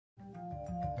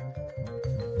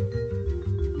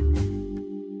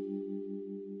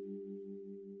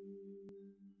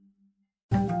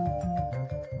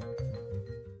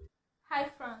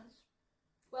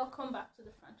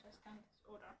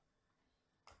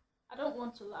don't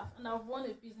want to laugh, and I've worn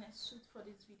a business suit for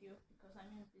this video because I'm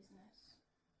in business.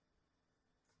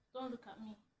 Don't look at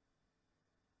me.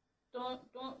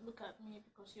 Don't look at me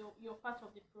because you're part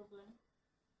of the problem.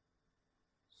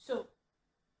 So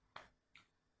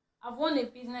I've worn a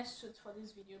business suit for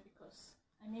this video because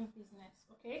I'm in business,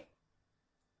 okay?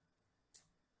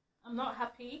 I'm not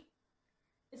happy.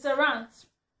 It's a rant.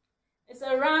 It's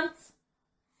a rant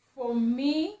for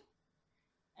me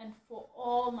and for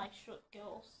all my short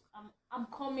girls. I'm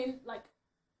coming, like,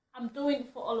 I'm doing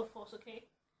it for all of us, okay?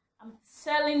 I'm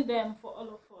selling them for all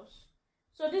of us.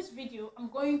 So this video, I'm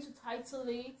going to title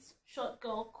it Short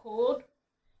Girl Code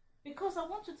because I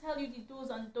want to tell you the do's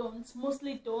and don'ts,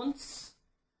 mostly don'ts,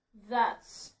 that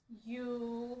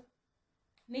you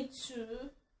need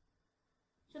to,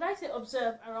 should I say,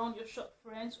 observe around your short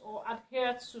friends, or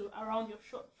adhere to around your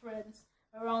short friends,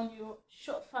 around your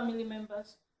short family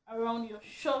members, around your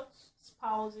short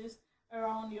spouses,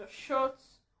 around your short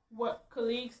work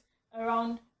colleagues,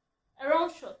 around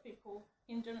short people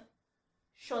in general,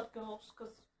 short girls.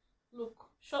 Because look,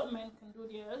 short men can do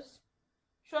theirs.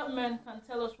 Short men can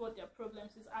tell us what their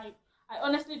problems is. I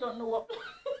honestly don't know what.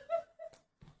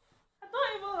 I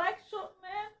don't even like short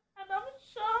men, and I'm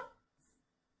short.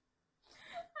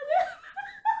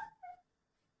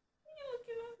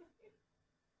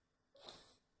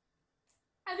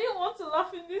 I didn't want to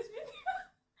laugh in this video.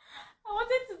 I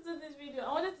wanted to do this video.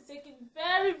 I wanted to take it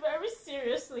very, very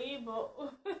seriously, but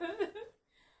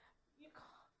you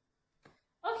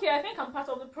can't. Okay, I think I'm part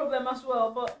of the problem as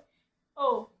well. But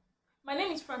oh, my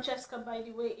name is Francesca, by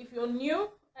the way. If you're new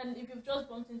and if you've just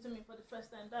bumped into me for the first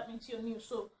time, that means you're new.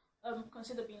 So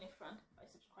consider being a friend by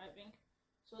subscribing.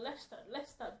 So let's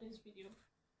start this video.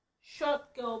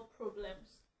 Short girl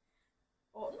problems.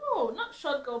 Oh no, not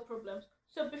short girl problems.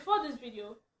 So before this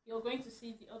video, you're going to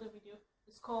see the other video.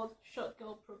 It's called Short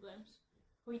Girl Problems,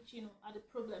 which, you know, are the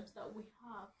problems that we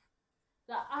have,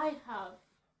 that I have,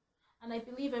 and I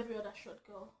believe every other short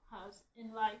girl has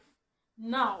in life.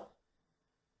 Now,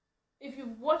 if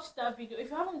you've watched that video,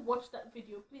 if you haven't watched that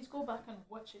video, please go back and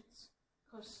watch it,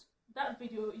 because that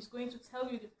video is going to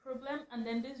tell you the problem, and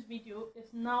then this video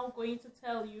is now going to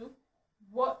tell you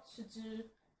what to do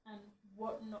and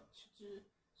what not to do,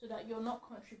 so that you're not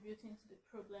contributing to the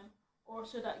problem, or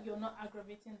so that you're not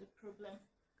aggravating the problem.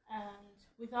 And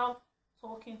without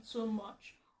talking too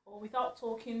much, or without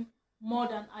talking more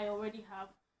than I already have,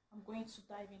 I'm going to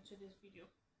dive into this video.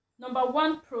 Number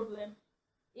one problem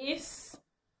is,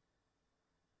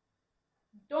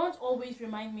 don't always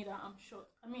remind me that I'm short.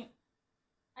 I mean,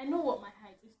 I know what my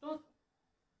height is. Don't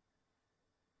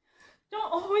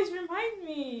always remind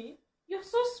me. You're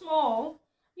so small.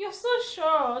 You're so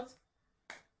short.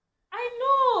 I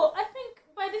know. I think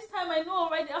by this time I know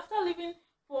already, after living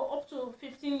for up to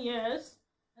 15 years,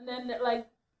 and then like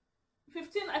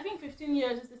 15, I think 15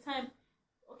 years is the time.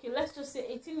 Okay, let's just say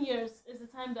 18 years is the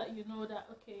time that you know that,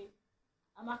 okay,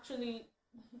 I'm actually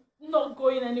not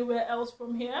going anywhere else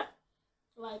from here.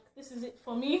 Like, this is it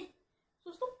for me.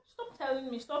 So stop telling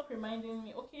me, stop reminding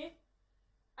me, okay?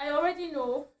 I already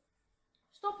know.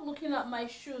 Stop looking at my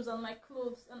shoes and my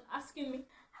clothes and asking me,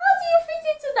 how do you fit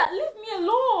into that? Leave me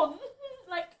alone.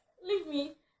 Like,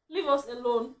 leave us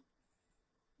alone.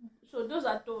 So those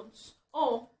are don'ts.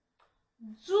 Oh,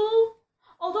 do,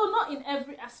 although not in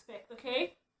every aspect,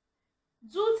 okay?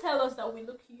 Do tell us that we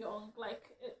look young. Like,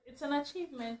 it's an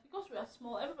achievement because we are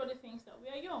small. Everybody thinks that we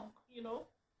are young, you know?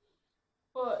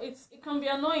 But it can be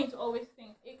annoying to always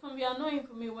think. It can be annoying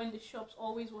for me when the shops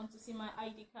always want to see my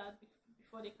ID card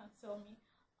before they can sell me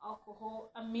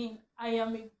alcohol. I mean, I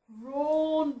am a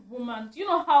grown woman. Do you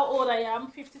know how old I am?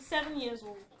 57 years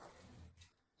old.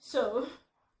 So,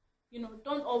 you know,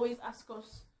 don't always ask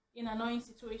us in annoying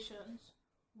situations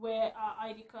where our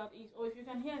ID card is, or if you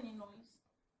can hear any noise,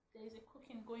 there is a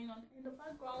cooking going on in the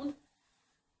background.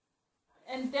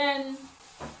 And then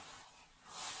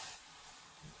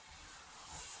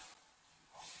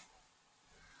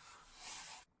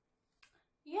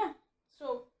yeah,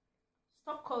 so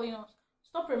stop calling us.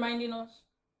 Stop reminding us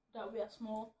that we are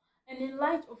small. And in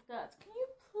light of that, can you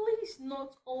please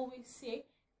not always say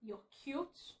you're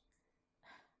cute?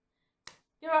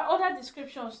 There are other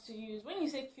descriptions to use. When you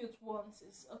say cute once,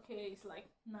 it's okay, it's like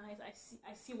nice.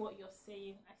 I see what you're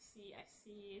saying. I see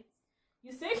it.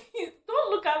 You say cute. Don't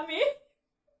look at me.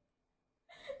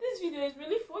 This video is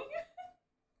really for you.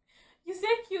 You say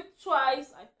cute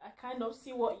twice. I kind of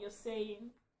see what you're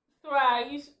saying.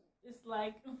 Thrice, it's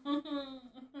like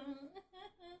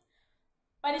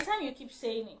by the time you keep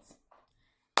saying it,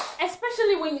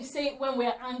 especially when you say it when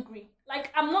we're angry,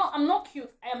 like I'm not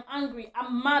cute, I am angry,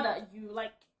 I'm mad at you,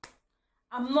 like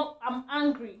I'm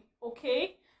angry,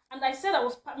 okay? And And I said I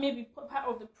was maybe part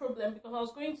of the problem because I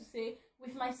was going to say,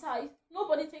 with my size,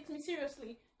 nobody takes me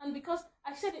seriously. And because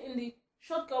I said it in the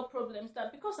short girl problems,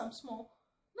 that because I'm small,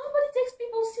 nobody takes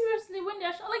people seriously when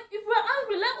they're short. Like, if we're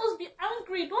angry, let us be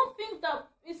angry. Don't think that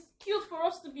it's cute for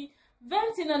us to be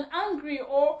venting and angry,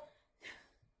 or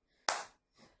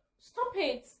stop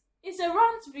it. It's a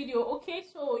rant video, okay?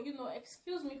 So, you know,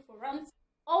 excuse me for rant.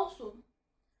 Also,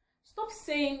 stop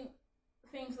saying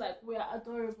things like we are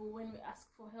adorable when we ask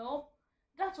for help.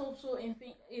 That's also in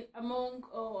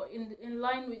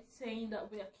line with saying that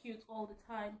we are cute all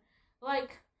the time.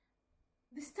 Like,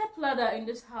 the step ladder in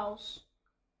this house,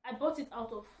 I bought it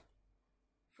out of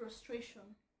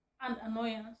frustration and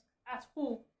annoyance at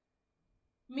who?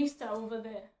 Mister over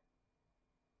there.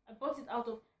 I bought it out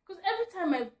of, because every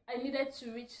time I needed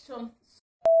to reach some,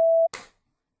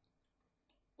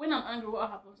 when I'm angry, what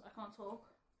happens? I can't talk.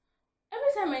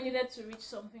 Every time I needed to reach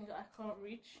something that I can't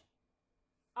reach,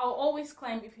 I'll always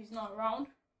climb if he's not around,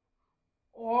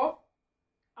 or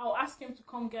I'll ask him to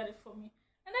come get it for me.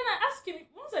 And then I ask him,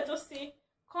 once I just say,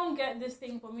 come get this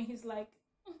thing for me, he's like,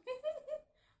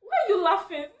 why are you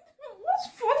laughing? What's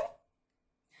funny?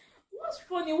 What's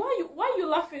funny? Why are you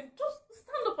laughing? Just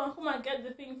stand up and come and get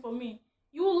the thing for me.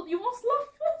 You must laugh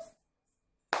first.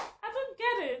 I don't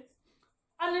get it.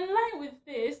 And in line with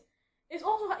this, it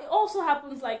also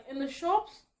happens like in the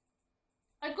shops.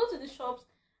 I go to the shops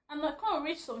and I can't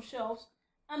reach some shelves,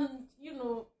 and you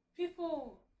know,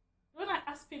 people, when I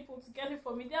ask people to get it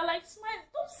for me, they're like, smile,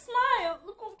 don't smile,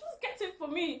 look, just get it for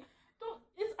me. Don't,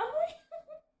 it's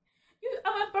annoying.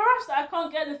 I'm embarrassed that I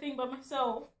can't get the thing by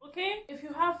myself, okay? If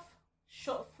you have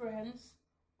short friends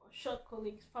or short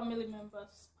colleagues, family members,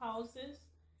 spouses,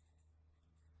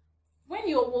 when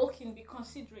you're walking, be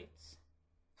considerate.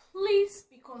 Please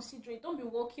be considerate. Don't be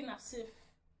walking as if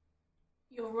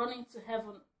you're running to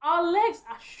heaven. Our legs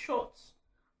are short.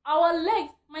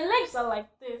 My legs are like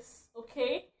this,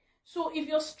 okay? So if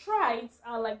your strides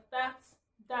are like that,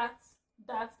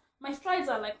 my strides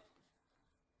are like,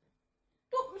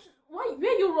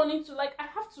 where are you running to? Like, I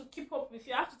have to keep up with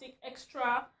you. I have to take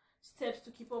extra steps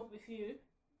to keep up with you.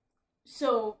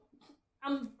 So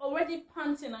I'm already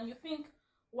panting, and you think,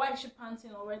 why is she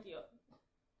panting already?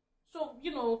 So,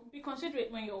 you know, be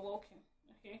considerate when you're walking,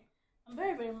 okay? I'm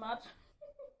very, very mad.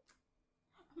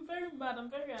 I'm very mad.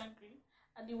 I'm very angry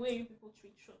at the way you people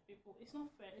treat short people. It's not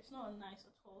fair. It's not nice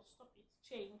at all. Stop it.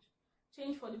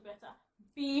 Change for the better.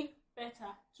 Be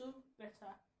better. Do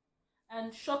better.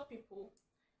 And short people,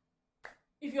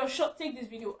 if you're short, take this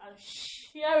video and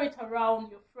share it around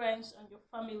your friends and your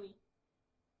family.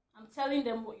 I'm telling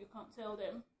them what you can't tell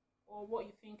them, or what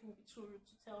you think will be too rude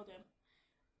to tell them.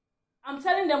 I'm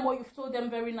telling them what you've told them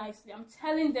very nicely. I'm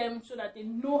telling them so that they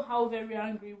know how very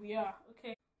angry we are,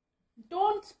 okay?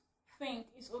 Don't think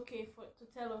it's okay to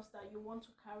tell us that you want to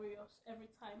carry us every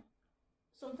time.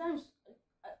 Sometimes,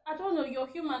 I don't know, you're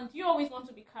human. Do you always want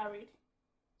to be carried?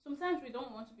 Sometimes we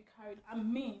don't want to be carried. I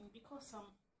mean, because I'm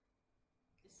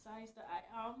the size that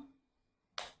I am,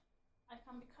 I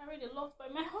can be carried a lot by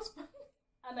my husband.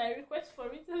 And I request for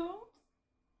it a lot.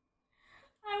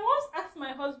 I once asked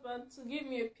my husband to give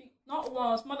me a pig, not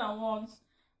once, more than once.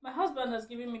 My husband has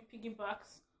given me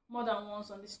piggybacks more than once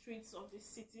on the streets of this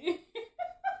city. Do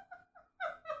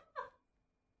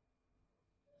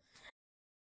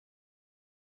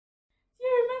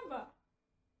you remember?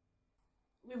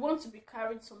 We want to be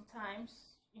carried sometimes,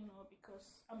 you know,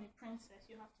 because I'm a princess.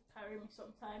 You have to carry me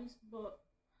sometimes. But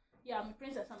yeah, I'm a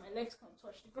princess and my legs can't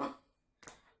touch the ground.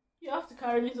 You have to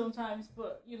carry me sometimes,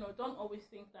 but you know, don't always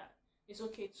think that it's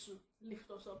okay to lift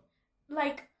us up.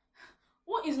 Like,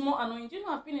 what is more annoying? Do you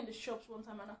know, I've been in the shops one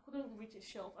time and I couldn't reach a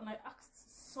shelf, and I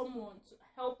asked someone to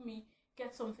help me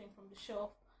get something from the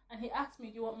shelf, and he asked me,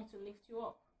 do you want me to lift you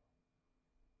up?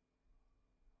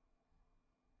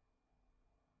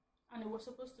 And it was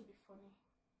supposed to be funny.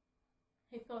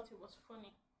 He thought it was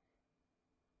funny.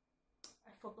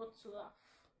 I forgot to laugh.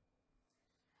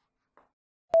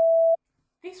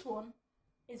 This one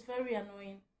is very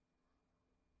annoying.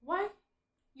 Why?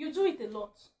 You do it a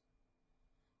lot.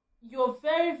 You're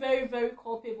very, very, very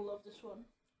culpable of this one.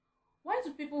 Why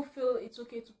do people feel it's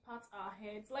okay to pat our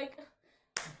heads? Like,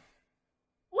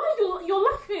 why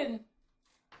you're laughing?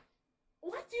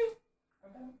 Why do you?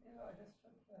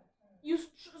 You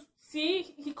see,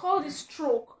 he called it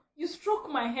stroke. You stroke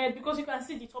my head because you can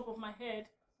see the top of my head.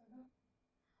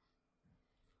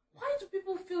 Why do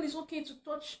people feel it's okay to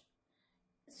touch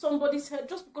somebody's head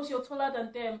just because you're taller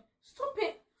than them? Stop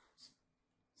it.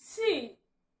 See,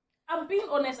 I'm being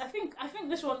honest. I think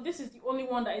this is the only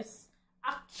one that is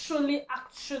actually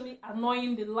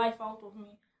annoying the life out of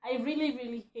me. I really,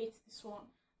 really hate this one.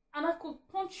 and I could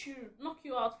punch you, knock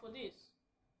you out for this.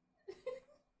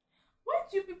 Why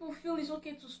do you people feel it's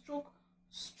okay to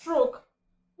stroke?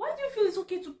 Why do you feel it's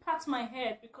okay to pat my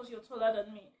head because you're taller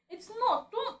than me? It's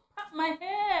not. Don't pat my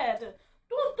head.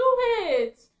 Don't do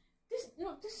it.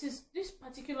 This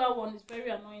particular one is very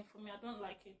annoying for me. I don't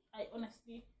like it. I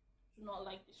honestly do not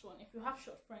like this one. If you have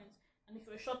short friends and if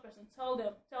you're a short person, tell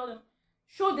them,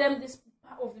 show them this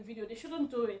part of the video. They shouldn't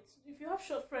do it. If you have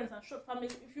short friends and short family,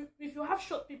 if you have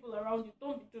short people around you,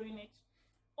 don't be doing it.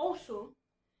 Also,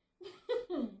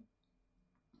 do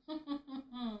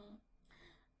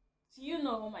you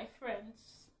know, my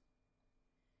friends,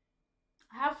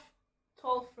 I have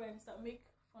tall friends that make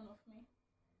fun of me.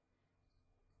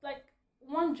 Like,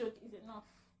 one joke is enough.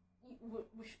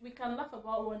 We can laugh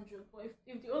about one joke, but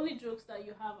if the only jokes that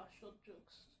you have are short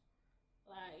jokes,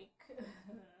 like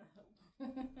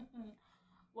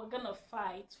we're gonna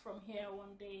fight from here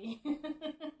one day.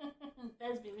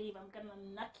 Best believe I'm gonna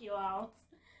knock you out.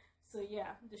 So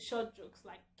yeah, the short jokes,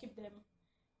 like, keep them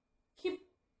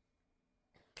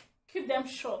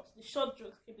short. The short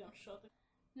jokes, keep them short.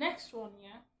 Next one,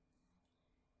 yeah.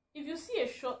 If you see a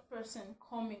short person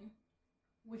coming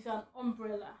with an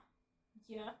umbrella,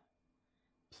 yeah,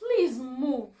 please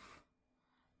move.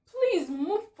 Please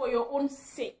move for your own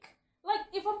sake. Like,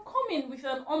 if I'm coming with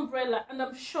an umbrella and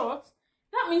I'm short,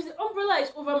 that means the umbrella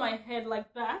is over my head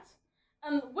like that.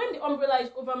 And when the umbrella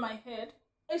is over my head,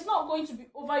 it's not going to be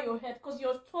over your head because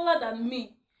you're taller than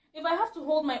me. If I have to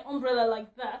hold my umbrella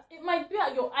like that, it might be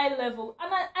at your eye level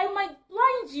and I might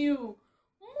blind you.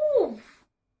 Move.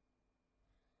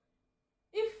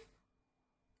 If,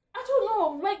 I don't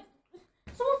know, like,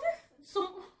 some of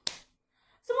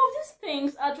these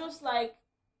things are just like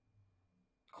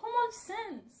common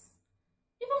sense.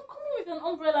 If I'm coming with an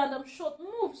umbrella and I'm short,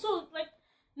 move. So, like,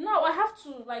 now I have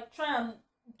to, like, try and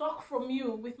duck from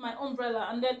you with my umbrella,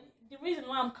 and then the reason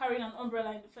why I'm carrying an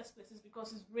umbrella in the first place is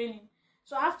because it's raining.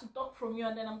 So I have to duck from you,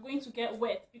 and then I'm going to get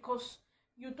wet because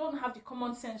you don't have the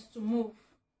common sense to move.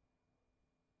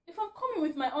 If I'm coming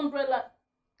with my umbrella,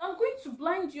 I'm going to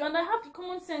blind you, and I have the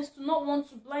common sense to not want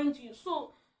to blind you.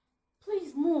 So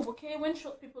please move, okay? When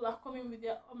short people are coming with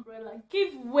their umbrella,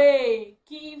 give way.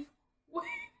 Give way.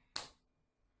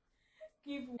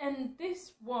 Give way. And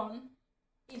this one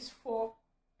is for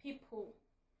people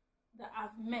that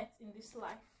I've met in this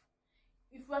life.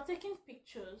 If we are taking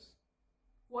pictures,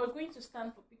 we're going to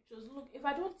stand for pictures. Look, if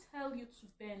I don't tell you to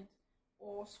bend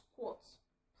or squat,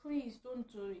 please don't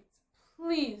do it.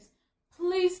 Please,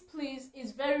 please, please.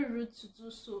 It's very rude to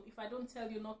do so if I don't tell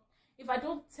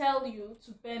you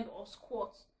to bend or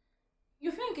squat.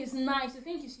 You think it's nice, you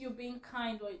think it's you being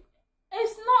kind, or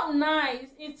it's not nice,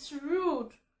 it's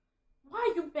rude. Why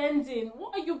are you bending?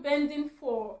 What are you bending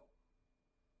for?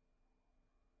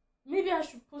 Maybe I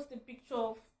should post a picture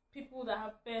of people that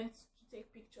have bent to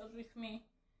take pictures with me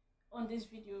on this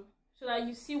video so that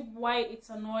you see why it's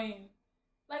annoying.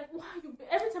 Like, why are you,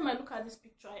 every time I look at this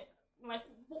picture, I'm like,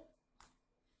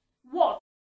 what?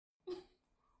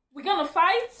 We're gonna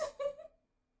fight?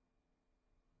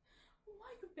 Why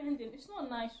are you bending? It's not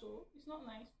nice, so it's not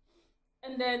nice.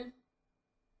 And then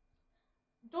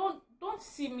don't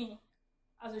see me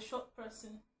as a short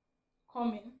person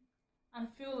coming and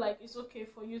feel like it's okay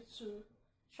for you to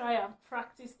try and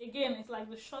practice. Again, it's like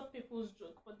the short people's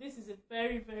joke, but this is a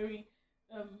very, very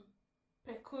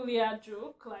peculiar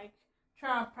joke. Like,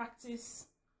 try and practice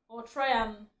or try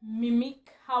and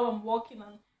mimic how I'm walking,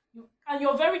 and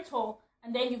you're very tall,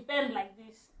 and then you bend like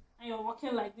this and you're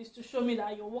walking like this to show me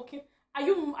that you're walking. Are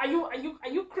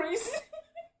you crazy?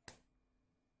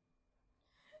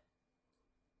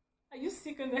 Are you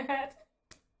sick in the head?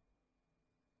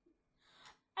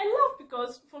 I laugh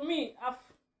because for me, I've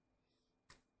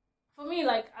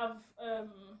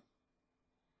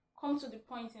come to the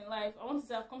point in life. I want to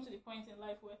say I've come to the point in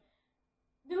life where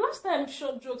the last time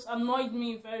short jokes annoyed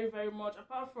me very, very much,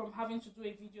 apart from having to do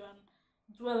a video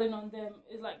and dwelling on them,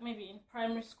 is like maybe in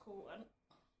primary school. And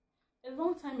a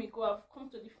long time ago, I've come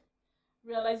to the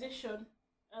realization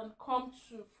and come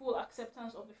to full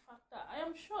acceptance of the fact that I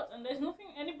am short and there's nothing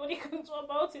anybody can do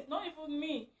about it, not even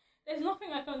me. There's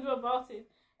nothing I can do about it.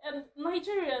 And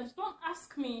Nigerians, don't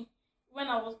ask me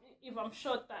if I'm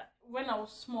short, that when I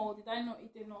was small, did I not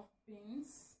eat enough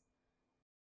beans?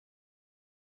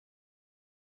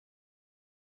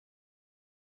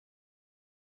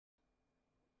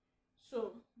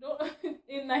 So,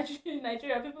 in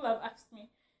Nigeria, people have asked me,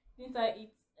 didn't I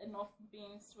eat enough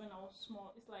beans when I was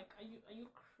small? It's like, are you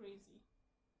crazy?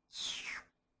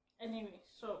 Anyway,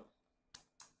 so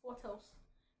what else?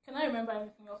 Can I remember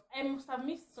anything else? I must have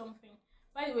missed something.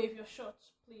 By the way, if you're short,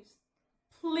 please,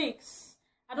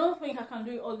 I don't think I can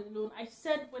do it all alone. I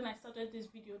said when I started this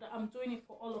video that I'm doing it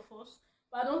for all of us,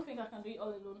 but I don't think I can do it all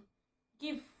alone.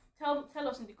 Tell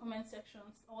us in the comment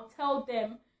sections, or tell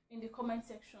them in the comment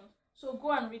sections. So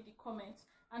go and read the comments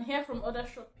and hear from other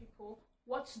short people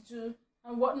what to do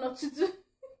and what not to do.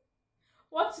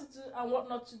 What to do and what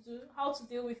not to do, how to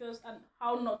deal with us and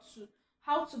how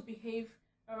how to behave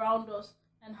around us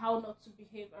and how not to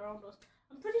behave around us.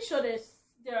 I'm pretty sure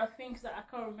there are things that I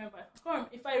can't remember.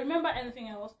 If I remember anything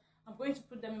else, I'm going to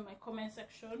put them in my comment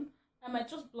section. I might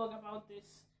just blog about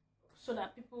this so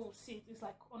that people will see it. It's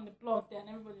like on the blog there and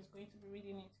everybody's going to be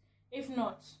reading it. If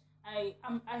not, I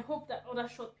hope that other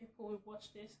short people will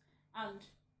watch this and,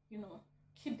 you know,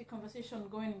 keep the conversation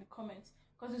going in the comments,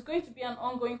 because it's going to be an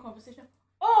ongoing conversation.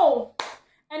 Oh,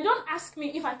 and don't ask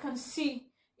me if I can see.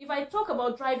 If I talk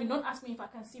about driving, don't ask me if I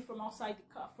can see from outside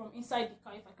the car, from inside the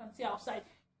car, if I can see outside,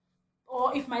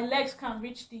 or if my legs can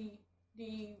reach the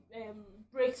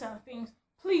brakes and things.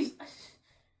 Please,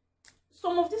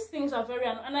 some of these things are very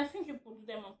and I think you people do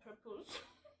them on purpose.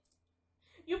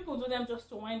 You people do them just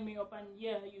to wind me up, and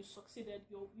yeah, you succeeded.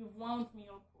 You've wound me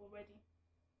up already.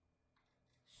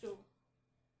 So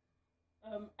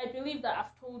I believe that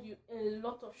I've told you a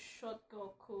lot of short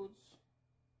girl codes.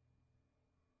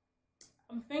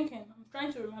 I'm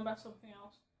trying to remember something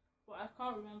else, but I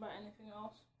can't remember anything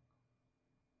else.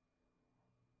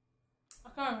 I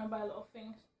can't remember a lot of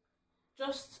things.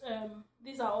 Just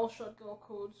these are all short girl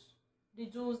codes, the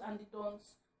do's and the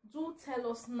don'ts. Do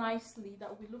tell us nicely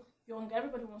that we look younger.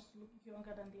 Everybody wants to look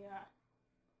younger than they are.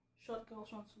 Short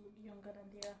girls want to look younger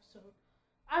than they are, so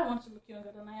I want to look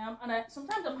younger than I am, and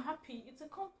sometimes I'm happy. It's a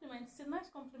compliment. It's a nice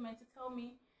compliment to tell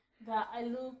me that I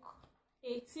look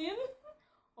 18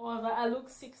 or that I look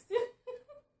 16.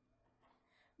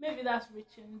 Maybe that's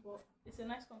reaching, but it's a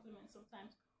nice compliment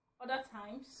sometimes. Other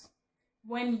times,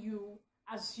 when you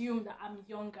assume that I'm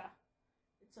younger,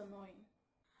 it's annoying.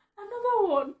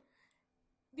 Another one,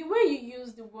 the way you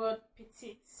use the word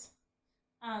petite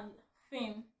and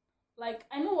thin. Like,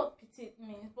 I know what petite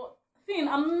means, but thin,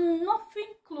 I'm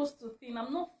nothing close to thin.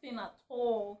 I'm not thin at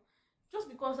all. Just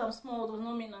because I'm small does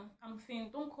not mean I'm thin.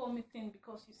 Don't call me thin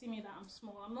because you see me that I'm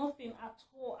small. I'm not thin at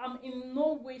all. I'm in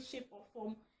no way, shape, or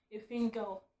form a thin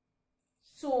girl.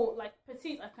 So, like,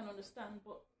 petite, I can understand,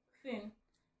 but thin,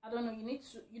 I don't know. You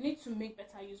need to make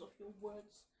better use of your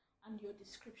words and your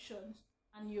descriptions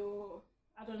and your,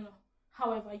 I don't know,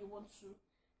 however you want to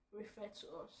refer to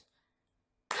us.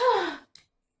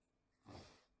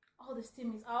 All the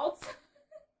steam is out.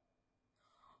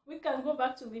 We can go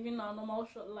back to living our normal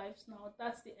short lives now.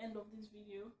 That's the end of this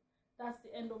video. That's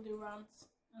the end of the rant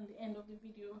and the end of the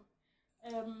video.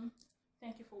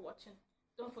 Thank you for watching.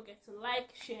 Don't forget to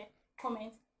like, share,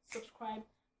 comment, subscribe,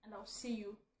 and I'll see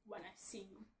you when I see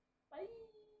you. Bye.